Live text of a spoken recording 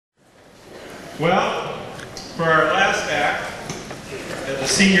Well, for our last act at the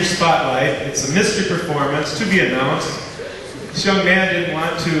Senior Spotlight, it's a mystery performance to be announced. This young man didn't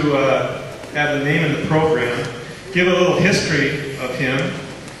want to have the name in the program. Give a little history of him.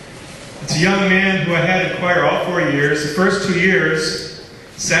 It's a young man who I had in choir all 4 years. The first 2 years,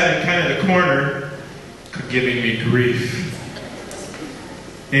 sat in kind of the corner, giving me grief.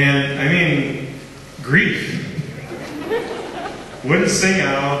 And I mean, grief. Wouldn't sing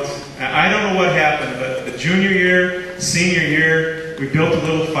out. I don't know what happened, but the junior year, senior year, we built a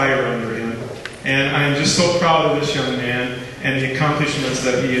little fire under him. And I'm just so proud of this young man and the accomplishments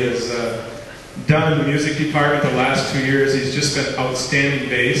that he has done in the music department the last 2 years. He's just been outstanding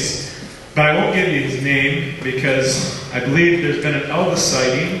bass. But I won't give you his name because I believe there's been an Elvis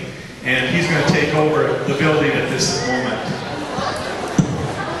sighting and he's going to take over the building at this moment.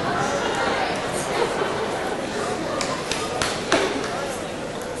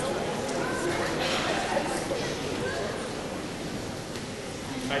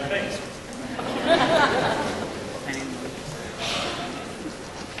 I think.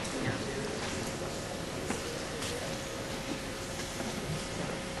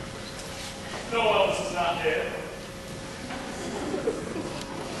 No, Elvis is not dead.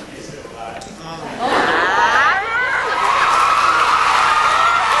 He's still alive.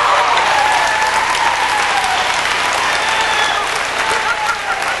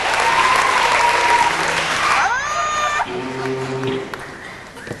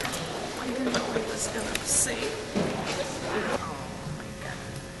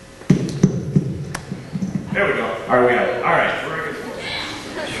 There we go. All right, we got it. All right, we're good.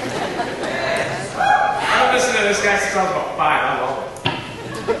 I've been listening to this guy since I was about 5. I love it.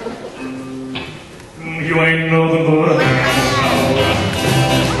 You ain't nothing but a hound dog.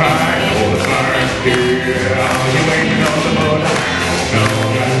 I know the fire, yeah. You ain't nothing but a hound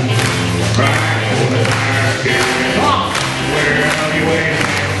dog. I know the fire, yeah. Well, you ain't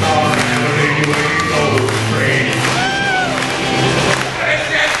all around and you ain't no friend.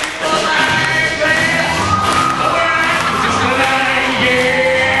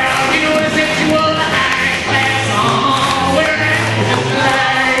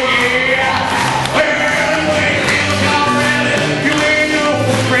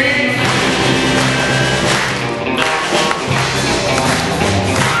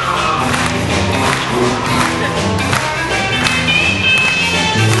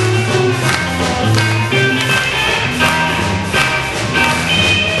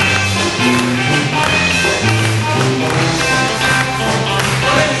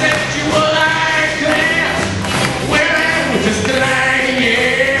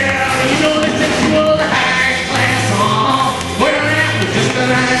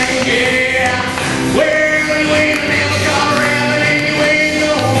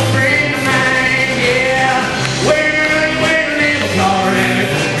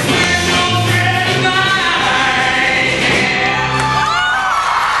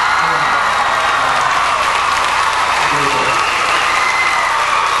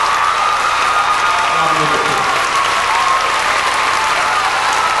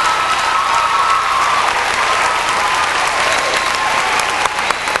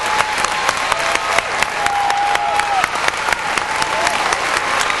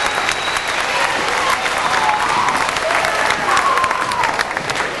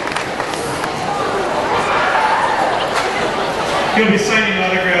 He'll be signing